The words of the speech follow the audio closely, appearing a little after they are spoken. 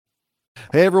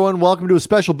Hey everyone, welcome to a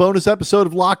special bonus episode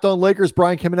of Locked On Lakers.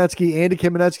 Brian Kamenetsky, Andy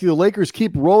Kamenetsky. The Lakers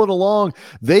keep rolling along.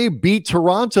 They beat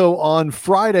Toronto on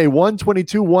Friday,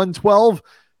 122-112,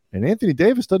 and Anthony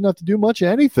Davis doesn't have to do much of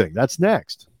anything. That's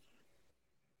next.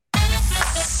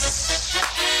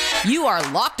 You are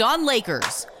Locked On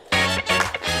Lakers,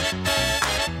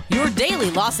 your daily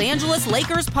Los Angeles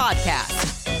Lakers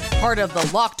podcast. Part of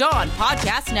the Locked On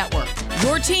Podcast Network,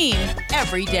 your team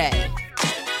every day.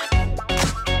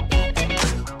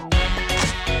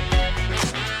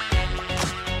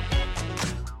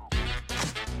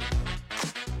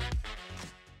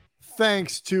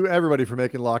 Thanks to everybody for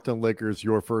making Locked On Lakers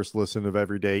your first listen of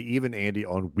every day, even Andy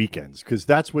on weekends, because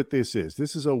that's what this is.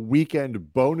 This is a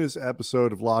weekend bonus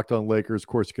episode of Locked On Lakers. Of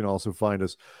course, you can also find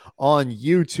us on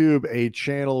YouTube, a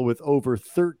channel with over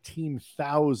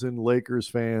 13,000 Lakers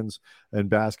fans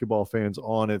and basketball fans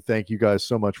on it. Thank you guys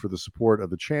so much for the support of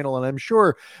the channel. And I'm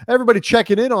sure everybody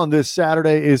checking in on this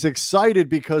Saturday is excited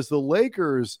because the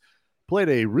Lakers played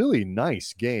a really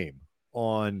nice game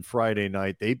on Friday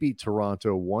night. They beat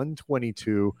Toronto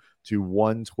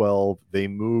 122-112. They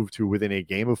moved to within a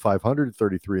game of 500,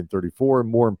 33-34.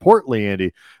 More importantly,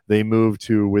 Andy, they moved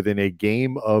to within a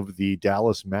game of the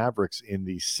Dallas Mavericks in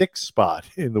the 6th spot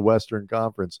in the Western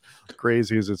Conference.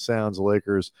 Crazy as it sounds,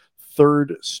 Lakers'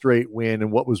 third straight win.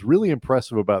 And what was really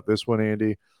impressive about this one,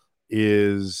 Andy,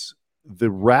 is the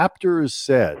Raptors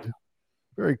said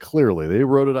very clearly, they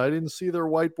wrote it, I didn't see their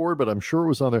whiteboard, but I'm sure it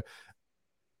was on there,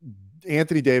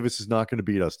 Anthony Davis is not going to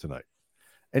beat us tonight.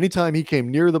 Anytime he came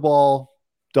near the ball,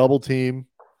 double team,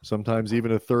 sometimes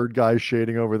even a third guy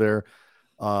shading over there.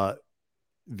 The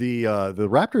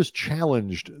Raptors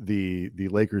challenged the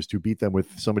Lakers to beat them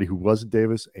with somebody who wasn't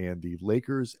Davis, and the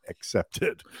Lakers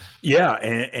accepted. Yeah,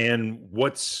 and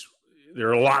there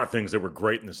are a lot of things that were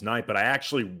great in this night, but I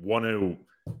actually want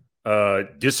to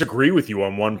disagree with you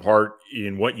on one part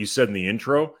in what you said in the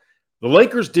intro. The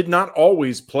Lakers did not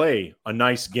always play a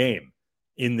nice game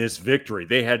in this victory.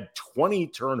 They had 20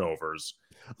 turnovers.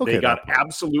 Okay, they got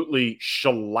absolutely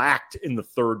shellacked in the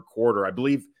third quarter. I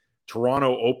believe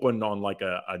Toronto opened on like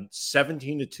a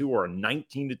 17-2 or a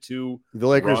 19-2. The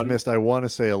Lakers missed, I want to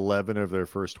say, 11 of their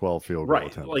first 12 field goal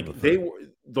attempts. Like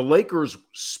the Lakers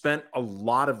spent a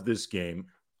lot of this game,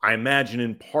 I imagine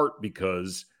in part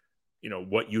because, you know,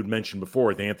 what you'd mentioned before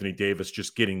with Anthony Davis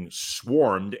just getting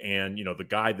swarmed, and, you know, the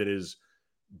guy that has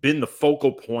been the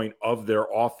focal point of their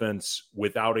offense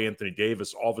without Anthony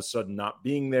Davis all of a sudden not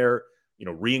being there, you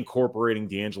know, reincorporating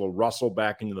D'Angelo Russell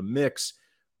back into the mix.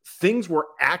 Things were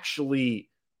actually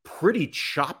pretty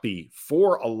choppy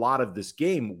for a lot of this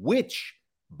game, which,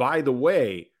 by the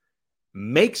way,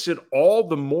 makes it all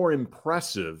the more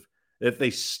impressive that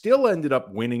they still ended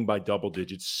up winning by double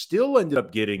digits, still ended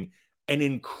up getting an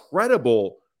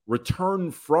incredible return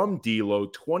from D'Lo,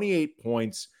 28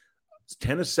 points,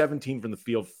 10 of 17 from the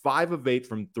field, 5 of 8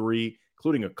 from three,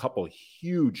 including a couple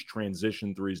huge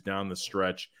transition threes down the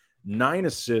stretch, 9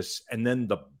 assists, and then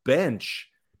the bench,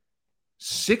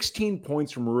 16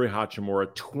 points from Rui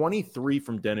Hachimura, 23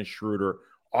 from Dennis Schroeder,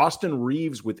 Austin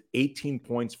Reeves with 18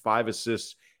 points, 5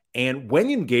 assists, and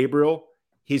Wenyen Gabriel,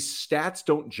 his stats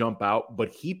don't jump out,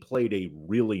 but he played a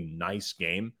really nice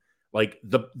game. Like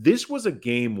this was a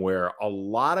game where a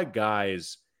lot of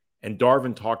guys, and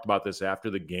Darvin talked about this after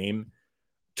the game,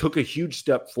 took a huge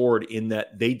step forward in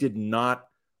that they did not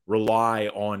rely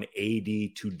on AD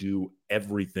to do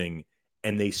everything,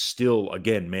 and they still,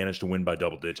 again, managed to win by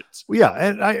double digits. Well, yeah,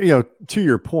 and to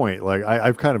your point, like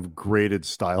I've kind of graded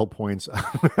style points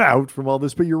out from all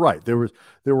this, but you're right. There were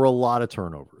a lot of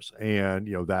turnovers, and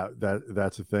you know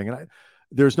that's a thing. And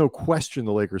there's no question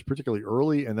the Lakers, particularly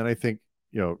early, and then I think,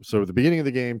 you know, so at the beginning of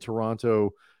the game,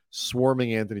 Toronto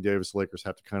swarming Anthony Davis, Lakers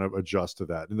have to kind of adjust to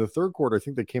that. In the third quarter, I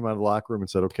think they came out of the locker room and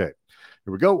said, okay,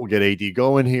 here we go. We'll get AD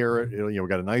going here. You know, we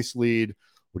got a nice lead.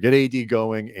 We'll get AD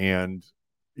going. And,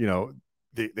 you know,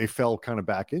 they fell kind of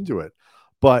back into it.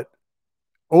 But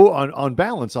on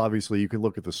balance, obviously, you can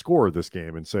look at the score of this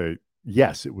game and say,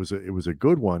 yes, it was a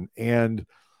good one. And,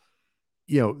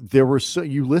 you know,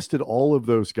 you listed all of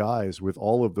those guys with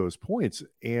all of those points.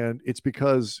 And it's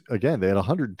because, again, they had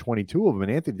 122 of them, and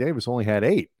Anthony Davis only had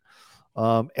 8.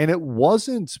 And it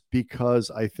wasn't because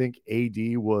I think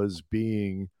AD was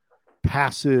being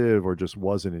passive or just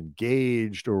wasn't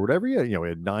engaged or whatever. He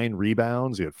had 9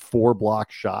 rebounds. He had 4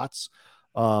 block shots.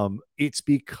 It's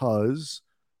because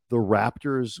the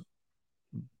Raptors,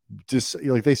 just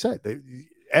like they said,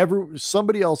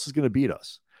 somebody else is going to beat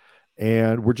us.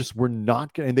 And we're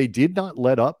not going to, and they did not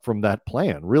let up from that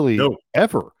plan, really,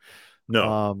 ever.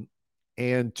 No.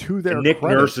 And to their Nick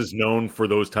credit, Nurse is known for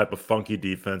those type of funky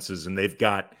defenses, and they've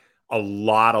got a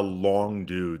lot of long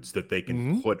dudes that they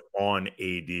can put on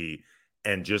AD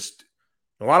and just,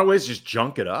 in a lot of ways, just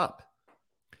junk it up.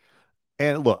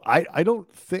 And look, I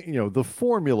don't think, the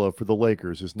formula for the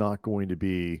Lakers is not going to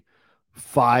be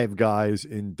 5 guys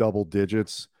in double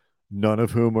digits, none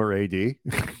of whom are AD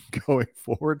going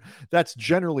forward. That's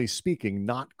generally speaking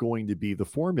not going to be the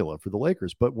formula for the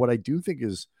Lakers. But what I do think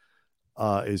is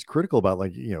critical about,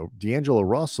 like, D'Angelo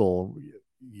Russell,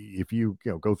 if you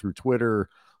go through Twitter,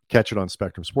 catch it on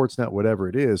Spectrum Sportsnet, whatever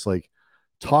it is, like,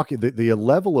 talking the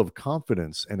level of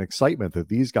confidence and excitement that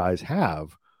these guys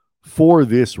have for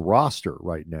this roster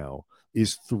right now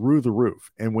is through the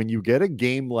roof. And when you get a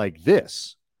game like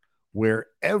this, where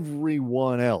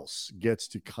everyone else gets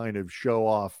to kind of show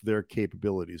off their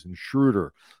capabilities, and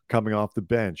Schroeder coming off the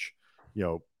bench,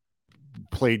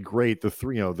 played great. The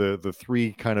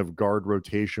three kind of guard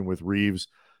rotation with Reeves,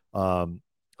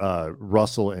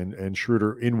 Russell and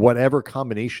Schroeder, in whatever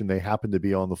combination they happen to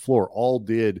be on the floor, all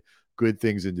did good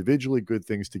things individually, good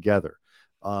things together.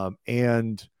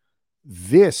 And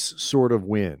this sort of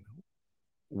win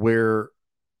where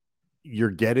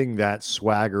you're getting that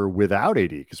swagger without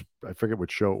AD, because I forget what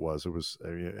show it was. It was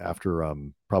after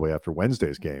probably after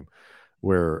Wednesday's game,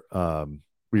 where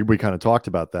we kind of talked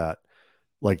about that,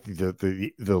 like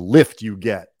the lift you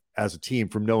get as a team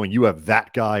from knowing you have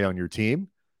that guy on your team.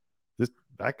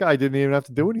 That guy didn't even have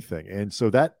to do anything, and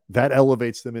so that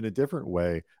elevates them in a different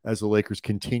way as the Lakers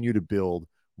continue to build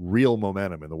real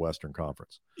momentum in the Western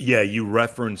Conference. Yeah, you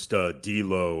referenced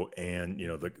D'Lo and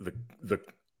the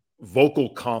vocal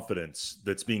confidence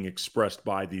that's being expressed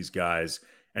by these guys,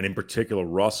 and in particular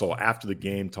Russell. After the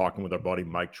game, talking with our buddy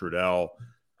Mike Trudell,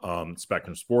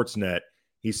 Spectrum Sportsnet,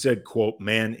 he said, quote,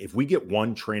 "Man, if we get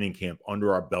one training camp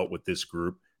under our belt with this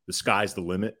group, the sky's the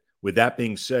limit. With that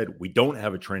being said, we don't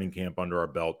have a training camp under our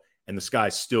belt, and the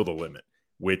sky's still the limit,"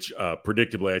 which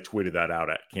predictably I tweeted that out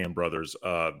at Cam Brothers.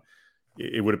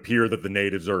 It would appear that the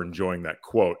natives are enjoying that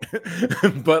quote.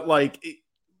 But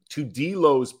to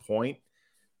D'Lo's point,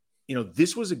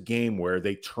 this was a game where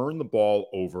they turned the ball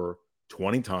over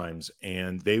 20 times,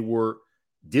 and they were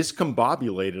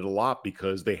discombobulated a lot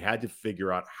because they had to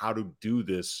figure out how to do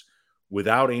this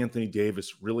without Anthony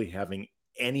Davis really having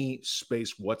any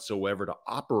space whatsoever to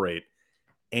operate.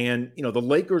 And, the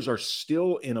Lakers are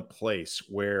still in a place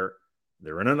where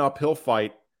they're in an uphill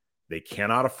fight. They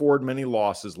cannot afford many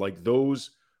losses. Like those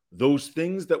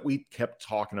things that we kept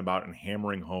talking about and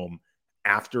hammering home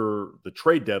after the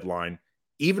trade deadline,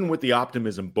 even with the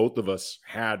optimism both of us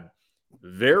had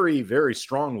very, very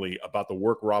strongly about the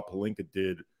work Rob Pelinka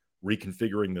did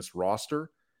reconfiguring this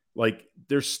roster, like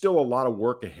there's still a lot of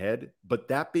work ahead. But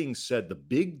that being said, the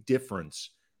big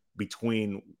difference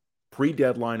between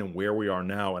pre-deadline and where we are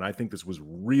now, and I think this was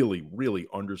really, really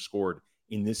underscored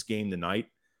in this game tonight,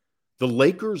 the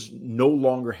Lakers no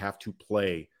longer have to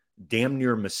play damn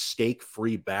near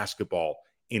mistake-free basketball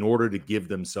in order to give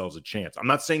themselves a chance. I'm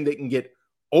not saying they can get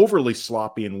overly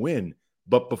sloppy and win,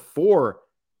 but before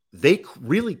they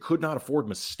really could not afford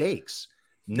mistakes.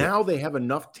 Now they have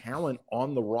enough talent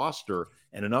on the roster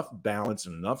and enough balance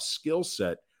and enough skill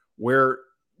set where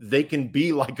they can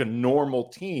be like a normal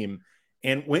team.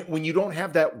 And when you don't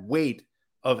have that weight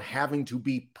of having to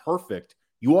be perfect,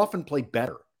 you often play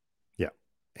better. Yeah.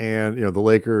 And, the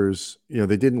Lakers,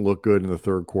 they didn't look good in the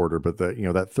third quarter, but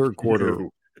that third quarter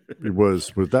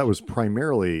was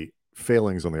primarily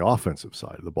failings on the offensive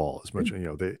side of the ball. As much,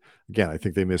 I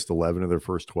think they missed 11 of their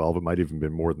first 12. It might even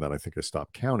been more than that. I think I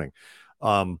stopped counting.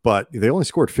 But they only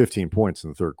scored 15 points in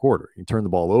the third quarter. You turn the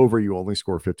ball over, you only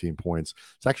score 15 points.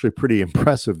 It's actually pretty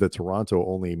impressive that Toronto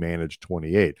only managed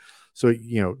 28. So,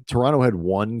 Toronto had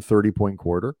one 30-point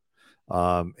quarter,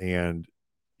 and,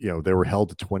 they were held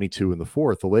to 22 in the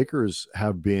fourth. The Lakers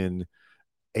have been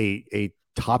a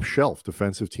top shelf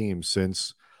defensive team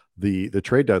since the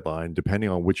trade deadline. Depending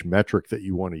on which metric that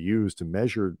you want to use to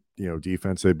measure,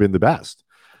 defense, they've been the best.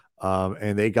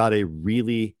 And they got a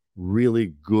really, really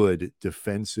good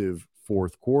defensive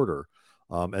fourth quarter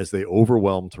as they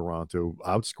overwhelmed Toronto,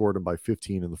 outscored them by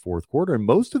 15 in the fourth quarter. And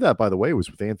most of that, by the way, was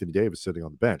with Anthony Davis sitting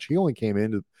on the bench. He only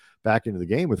came back into the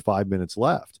game with 5 minutes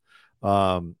left.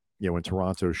 When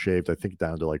Toronto shaved, I think,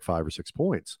 down to like 5 or 6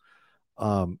 points.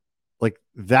 Like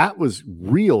that was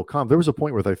real calm. There was a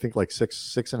point with, I think, like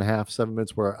 6.5, 7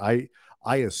 minutes where I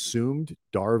assumed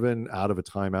Darvin out of a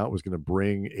timeout was going to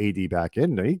bring AD back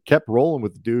in. And he kept rolling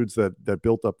with the dudes that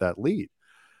built up that lead.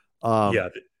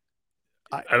 I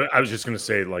was just going to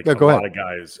say, like, a lot of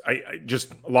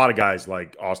guys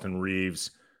like Austin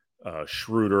Reeves,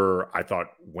 Schroeder. I thought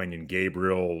Wenyen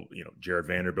Gabriel, Jared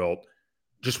Vanderbilt,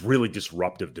 just really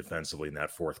disruptive defensively in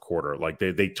that fourth quarter. Like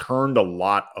they turned a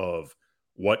lot of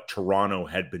what Toronto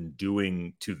had been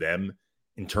doing to them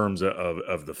in terms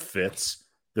of the fits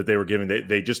that they were giving.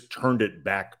 They just turned it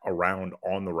back around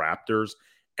on the Raptors.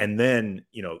 And then,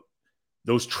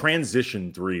 those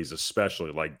transition threes,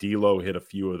 especially, like D'Lo hit a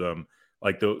few of them,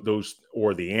 like those,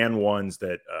 or the and ones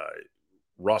that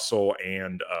Russell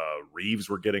and Reeves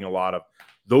were getting a lot of.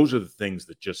 Those are the things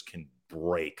that just can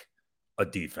break a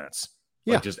defense.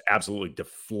 Like just absolutely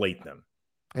deflate them.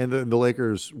 And the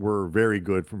Lakers were very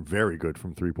good from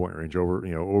 3-point range, over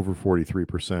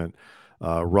 43%.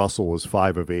 Russell was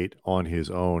 5 of 8 on his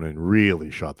own and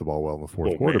really shot the ball well in the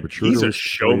fourth quarter. Man. But Schroeder he's a was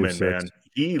showman, man.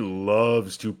 He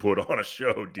loves to put on a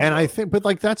show. D'Lo. And I think, but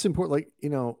like that's important. Like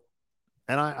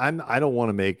and I don't want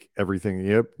to make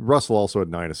everything. Russell also had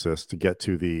 9 assists to get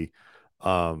to the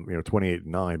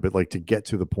 28-9, but like to get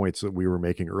to the points that we were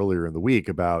making earlier in the week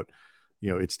about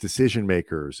it's decision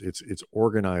makers, it's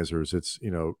organizers, it's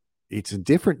a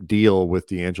different deal with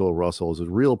D'Angelo Russell as a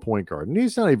real point guard, and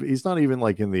he's not even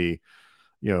like in the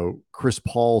Chris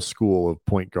Paul school of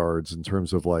point guards in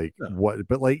terms of like what,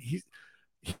 but like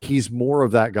he's more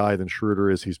of that guy than Schroeder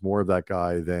is. He's more of that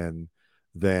guy than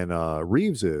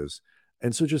Reeves is,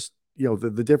 and so just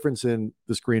the difference in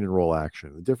the screen and roll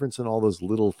action, the difference in all those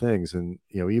little things, and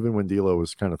even when D'Lo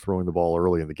was kind of throwing the ball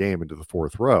early in the game into the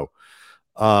fourth row,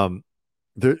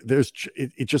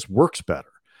 it just works better.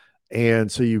 And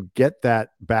so you get that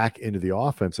back into the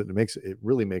offense, and it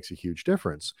really makes a huge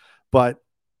difference. But,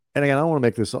 and again, I don't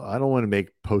want to make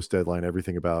post deadline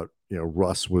everything about,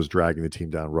 Russ was dragging the team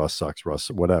down. Russ sucks,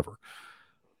 Russ, whatever.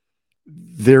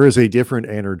 There is a different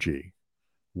energy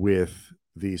with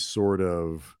the sort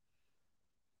of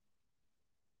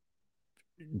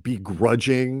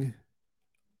begrudging,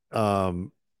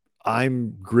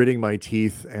 I'm gritting my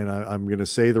teeth and I'm going to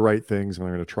say the right things and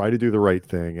I'm going to try to do the right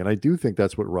thing. And I do think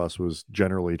that's what Russ was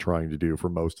generally trying to do for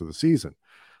most of the season.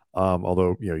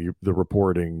 Although, the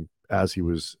reporting as he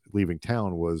was leaving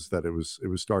town was that it was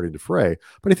starting to fray.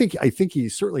 But I think he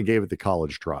certainly gave it the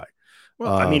college try.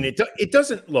 Well, I mean, it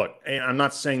doesn't look, and I'm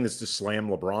not saying this to slam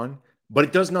LeBron, but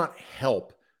it does not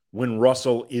help when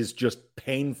Russell is just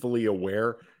painfully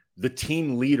aware the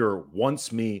team leader wants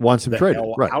him traded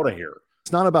out of here.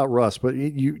 It's not about Russ, but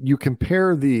you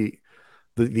compare the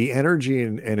energy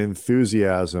and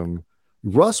enthusiasm.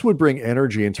 Russ would bring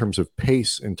energy in terms of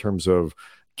pace, in terms of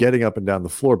getting up and down the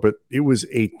floor, but it was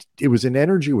an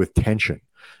energy with tension.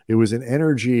 It was an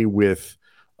energy with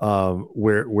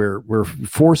where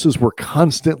forces were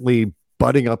constantly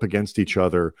butting up against each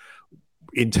other,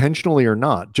 intentionally or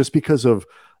not, just because of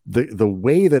the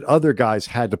way that other guys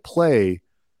had to play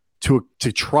to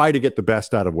try to get the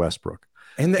best out of Westbrook.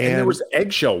 And there was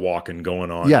eggshell walking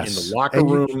going on in the locker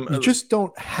room. You just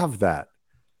don't have that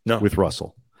with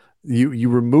Russell. You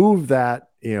remove that,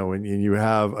 and you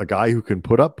have a guy who can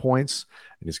put up points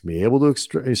and he's going to be able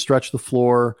to stretch the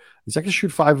floor. He's not going to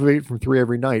shoot 5 of 8 from 3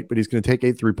 every night, but he's going to take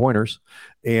 8 3-pointers,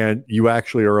 and you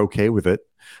actually are okay with it.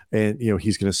 And,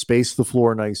 he's going to space the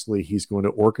floor nicely. He's going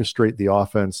to orchestrate the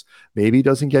offense. Maybe he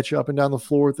doesn't get you up and down the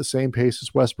floor at the same pace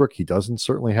as Westbrook. He doesn't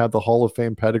certainly have the Hall of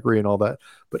Fame pedigree and all that,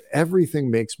 but everything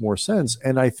makes more sense.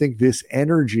 And I think this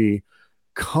energy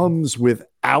comes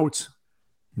without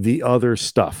the other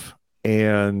stuff.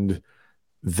 And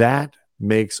that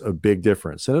makes a big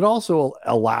difference. And it also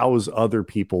allows other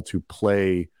people to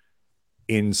play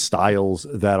in styles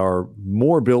that are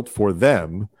more built for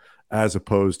them as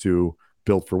opposed to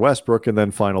built for Westbrook. And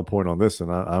then final point on this,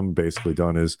 and I'm basically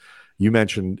done, is you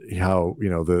mentioned how,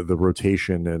 the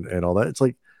rotation and all that. It's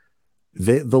like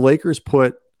the Lakers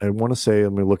put, I want to say,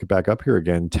 let me look it back up here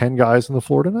again, 10 guys on the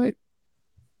floor tonight.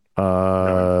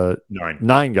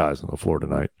 9 guys on the floor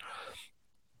tonight.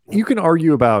 You can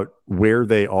argue about where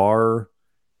they are,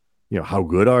 how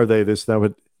good are they, this, that,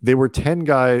 but they were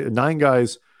 9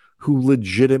 guys who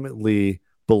legitimately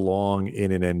belong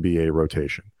in an NBA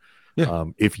rotation. Yeah.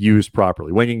 If used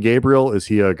properly. Wenyen Gabriel, is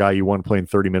he a guy you want playing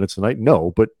 30 minutes a night?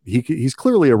 No, but he's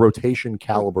clearly a rotation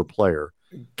caliber player.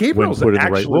 Gabriel's put in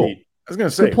actually, the right role. I was going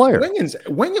to say, good player.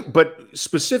 Wenyen, but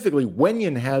specifically,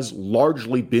 Wenyen has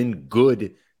largely been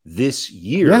good this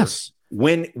year. Yes.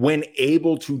 When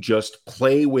able to just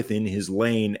play within his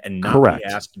lane and not Correct.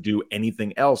 be asked to do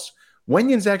anything else.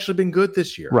 Wenyen's actually been good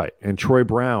this year. Right. And Troy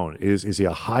Brown, is he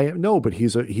a high? No, but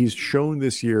he's shown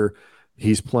this year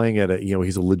he's playing at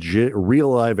he's a legit, real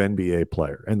live NBA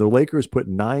player. And the Lakers put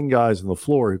 9 guys on the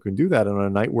floor who can do that on a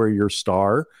night where your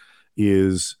star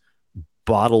is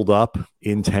bottled up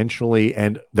intentionally,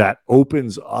 and that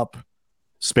opens up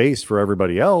space for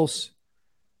everybody else.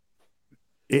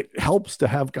 It helps to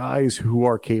have guys who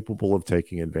are capable of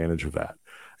taking advantage of that.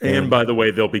 And by the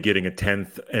way, they'll be getting a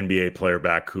 10th NBA player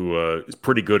back who is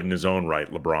pretty good in his own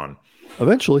right, LeBron.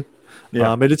 Eventually.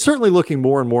 Yeah. And it's certainly looking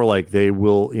more and more like they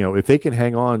will, if they can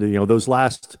hang on to, those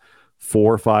last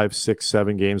 4, 5, 6,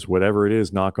 7 games, whatever it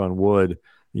is, knock on wood,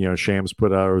 Shams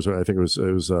put out, I think it was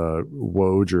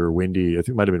Woj or Windy. I think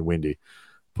it might've been Windy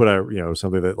put out,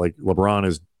 something that like LeBron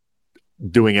is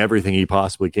doing everything he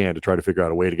possibly can to try to figure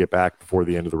out a way to get back before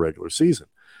the end of the regular season.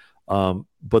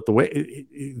 But the way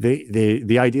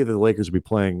the idea that the Lakers would be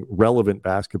playing relevant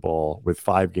basketball with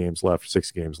 5 games left,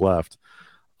 6 games left,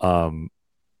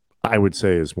 I would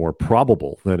say is more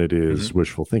probable than it is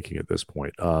wishful thinking at this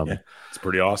point. It's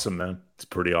pretty awesome, man. It's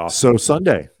pretty awesome. So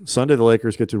Sunday, the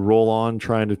Lakers get to roll on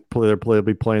trying to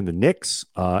be playing the Knicks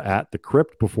at the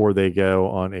Crypt before they go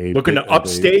on looking to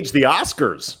upstage the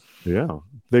Oscars. Yeah.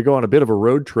 They go on a bit of a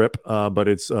road trip, but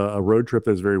it's a road trip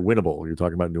that's very winnable. You're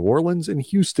talking about New Orleans and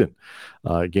Houston,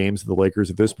 games the Lakers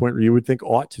at this point you would think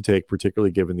ought to take,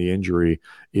 particularly given the injury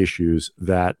issues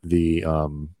that the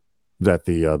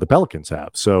Pelicans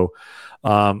have. So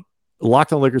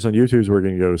Locked On Lakers on YouTube, we're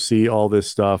going to go see all this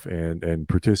stuff and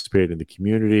participate in the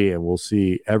community, and we'll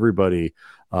see everybody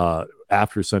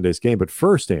after Sunday's game. But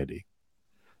first, Andy,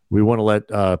 we want to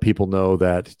let people know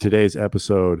that today's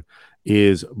episode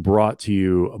is brought to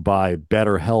you by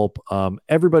BetterHelp.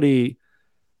 Everybody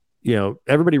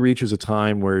reaches a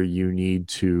time where you need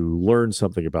to learn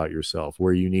something about yourself,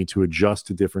 where you need to adjust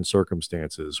to different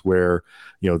circumstances, where,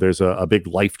 there's a big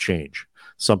life change,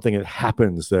 something that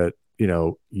happens that,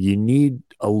 you need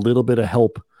a little bit of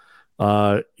help.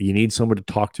 You need someone to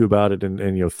talk to about it.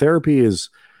 And therapy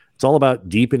it's all about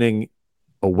deepening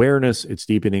awareness. It's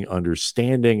deepening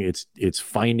understanding. It's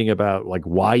finding about like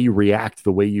why you react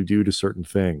the way you do to certain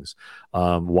things,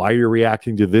 why you're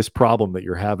reacting to this problem that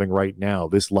you're having right now,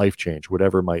 this life change,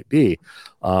 whatever it might be.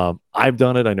 I've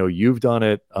done it. I know you've done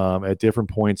it at different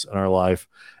points in our life,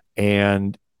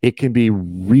 and it can be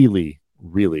really,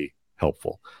 really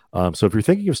helpful. So if you're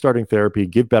thinking of starting therapy,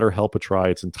 give BetterHelp a try.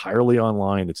 It's entirely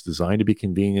online. It's designed to be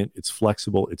convenient. It's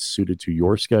flexible. It's suited to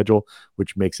your schedule,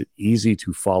 which makes it easy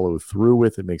to follow through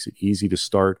with. It makes it easy to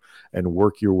start and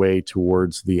work your way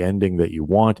towards the ending that you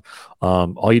want.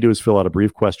 All you do is fill out a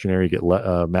brief questionnaire. You get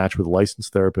matched with a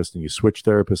licensed therapist, and you switch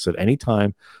therapists at any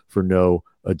time for no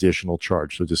additional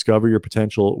charge. So discover your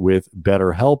potential with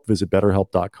BetterHelp. Visit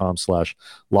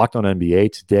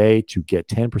BetterHelp.com/LockedOnNBA today to get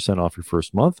 10% off your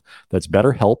first month. That's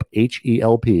BetterHelp,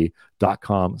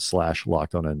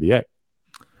 HELP.com/LockedOnNBA.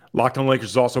 Locked On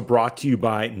Lakers is also brought to you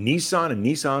by Nissan, and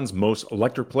Nissan's Most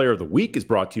Electric Player of the Week is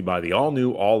brought to you by the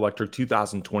all-new, all-electric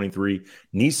 2023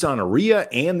 Nissan Ariya,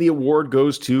 and the award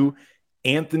goes to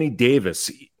Anthony Davis.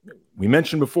 We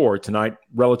mentioned before, tonight,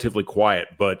 relatively quiet,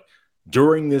 but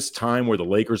during this time where the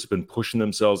Lakers have been pushing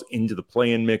themselves into the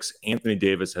play-in mix, Anthony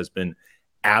Davis has been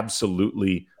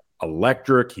absolutely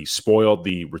electric. He spoiled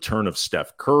the return of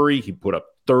Steph Curry. He put up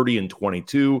 30 and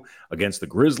 22 against the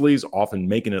Grizzlies, often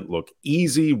making it look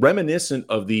easy, reminiscent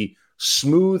of the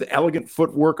smooth, elegant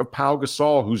footwork of Pau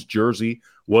Gasol, whose jersey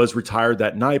was retired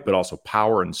that night, but also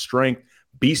power and strength,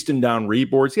 beasting down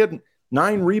reboards. He had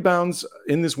 9 rebounds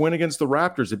in this win against the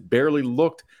Raptors. It barely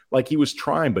looked like he was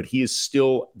trying, but he is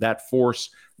still that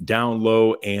force down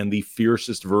low, and the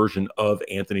fiercest version of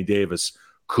Anthony Davis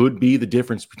could be the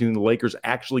difference between the Lakers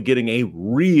actually getting a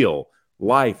real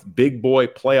life big boy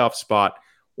playoff spot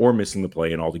or missing the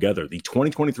play-in altogether. The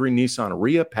 2023 Nissan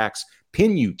Ariya packs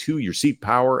pin you to your seat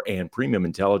power and premium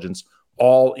intelligence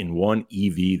all in one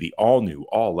EV. The all-new,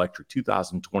 all-electric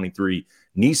 2023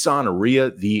 Nissan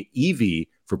Ariya, the EV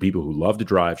for people who love to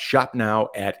drive. Shop now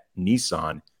at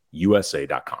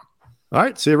nissanusa.com. All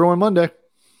right. See everyone Monday.